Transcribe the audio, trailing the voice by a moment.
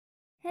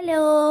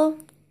Hello,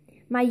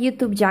 my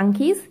YouTube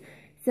junkies.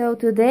 So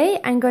today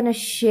I'm gonna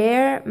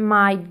share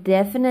my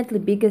definitely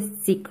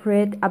biggest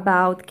secret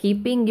about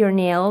keeping your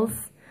nails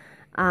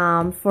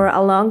for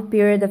a long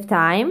period of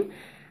time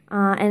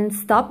and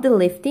stop the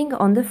lifting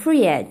on the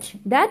free edge.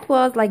 That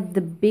was like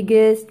the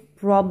biggest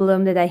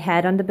problem that I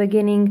had on the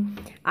beginning.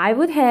 I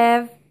would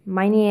have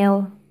my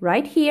nail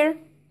right here,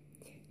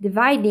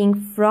 dividing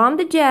from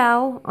the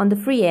gel on the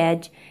free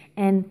edge,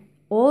 and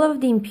all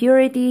of the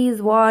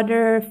impurities,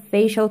 water,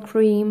 facial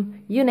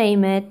cream, you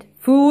name it,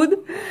 food,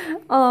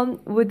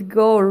 would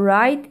go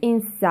right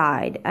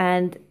inside,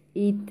 and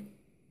it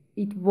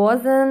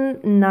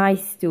wasn't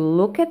nice to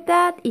look at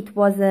that. It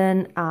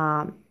wasn't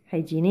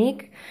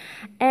hygienic,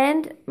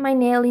 and my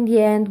nail in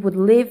the end would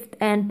lift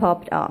and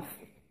popped off.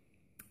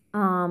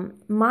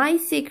 My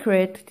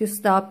secret to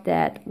stop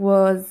that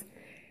was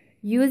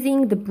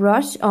using the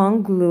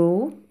brush-on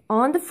glue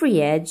on the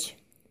free edge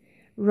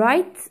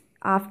right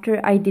after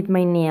I did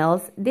my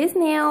nails. These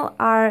nails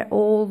are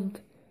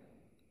old,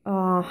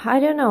 I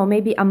don't know,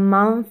 maybe a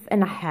month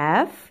and a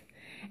half,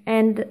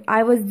 and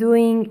I was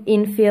doing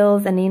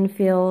infills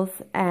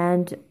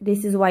and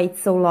this is why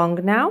it's so long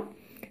now.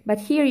 But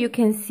here you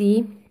can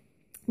see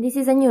this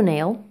is a new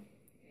nail,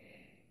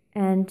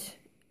 and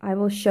I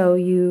will show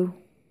you.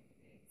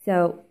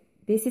 So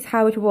this is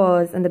how it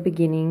was in the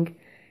beginning,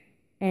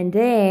 and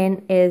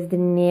then as the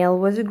nail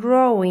was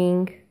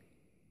growing,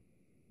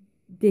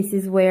 this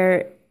is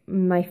where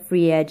my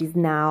free edge is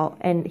now,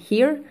 and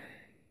here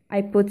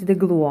I put the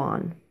glue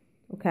on.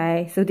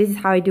 Okay, so this is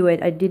how I do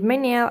it. I did my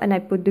nail and I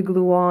put the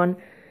glue on.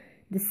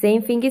 The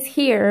same thing is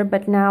here,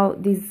 but now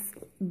this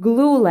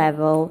glue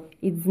level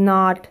is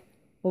not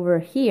over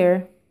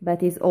here,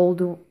 but is all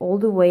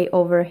the way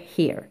over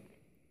here.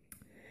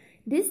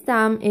 This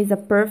thumb is a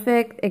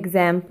perfect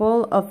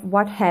example of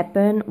what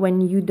happens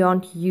when you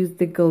don't use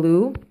the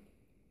glue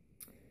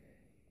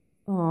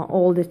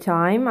all the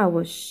time.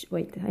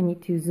 Wait, I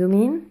need to zoom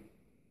in.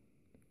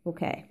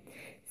 Okay,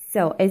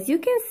 so as you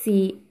can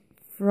see,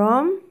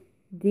 from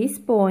this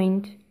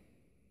point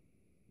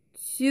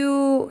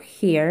to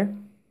here,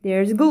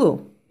 there's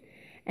glue,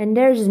 and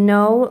there's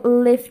no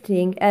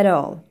lifting at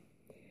all.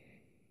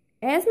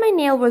 As my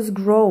nail was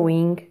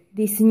growing,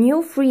 this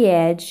new free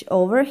edge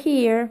over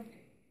here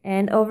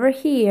and over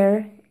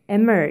here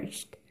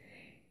emerged,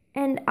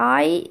 and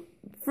I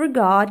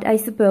forgot, I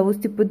suppose,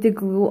 to put the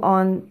glue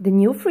on the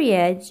new free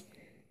edge,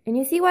 and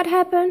you see what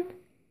happened?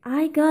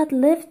 I got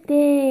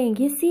lifting.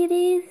 You see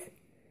this?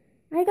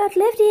 I got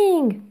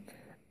lifting.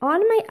 On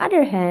my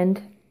other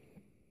hand,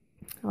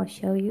 I'll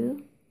show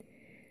you.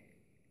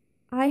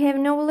 I have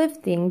no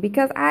lifting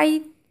because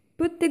I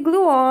put the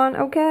glue on,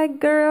 okay,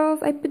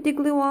 girls? I put the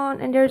glue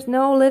on and there's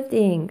no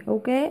lifting,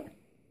 okay?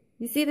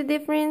 You see the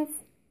difference?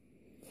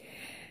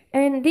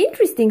 And the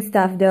interesting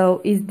stuff though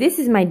is this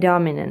is my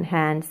dominant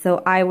hand,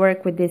 so I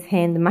work with this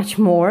hand much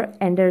more,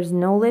 and there's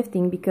no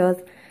lifting because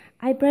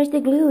I brush the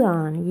glue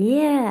on.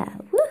 Yeah,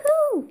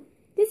 woohoo!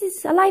 This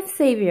is a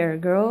lifesaver,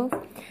 girls.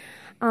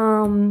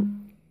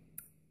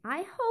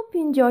 I hope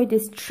you enjoyed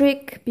this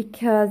trick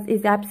because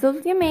it's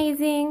absolutely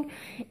amazing.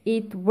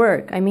 It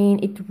worked. I mean,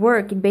 it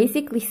worked. It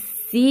basically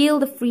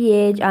sealed the free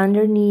edge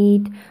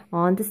underneath,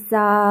 on the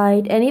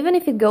side, and even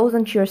if it goes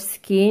onto your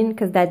skin,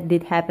 because that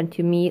did happen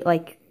to me,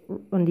 like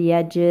on the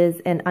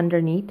edges and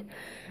underneath,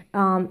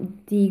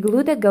 the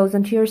glue that goes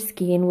onto your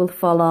skin will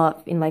fall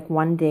off in like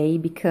one day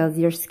because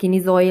your skin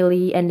is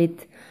oily, and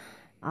it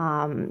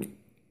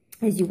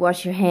as you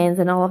wash your hands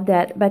and all of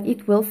that, but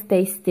it will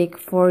stay stick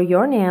for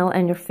your nail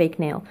and your fake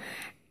nail.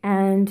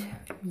 And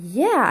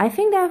yeah, I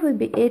think that would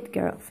be it,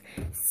 girls.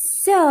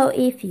 So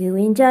if you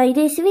enjoyed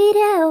this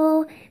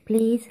video,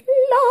 please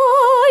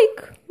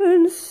like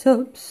and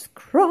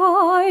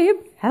subscribe.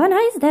 Have a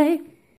nice day.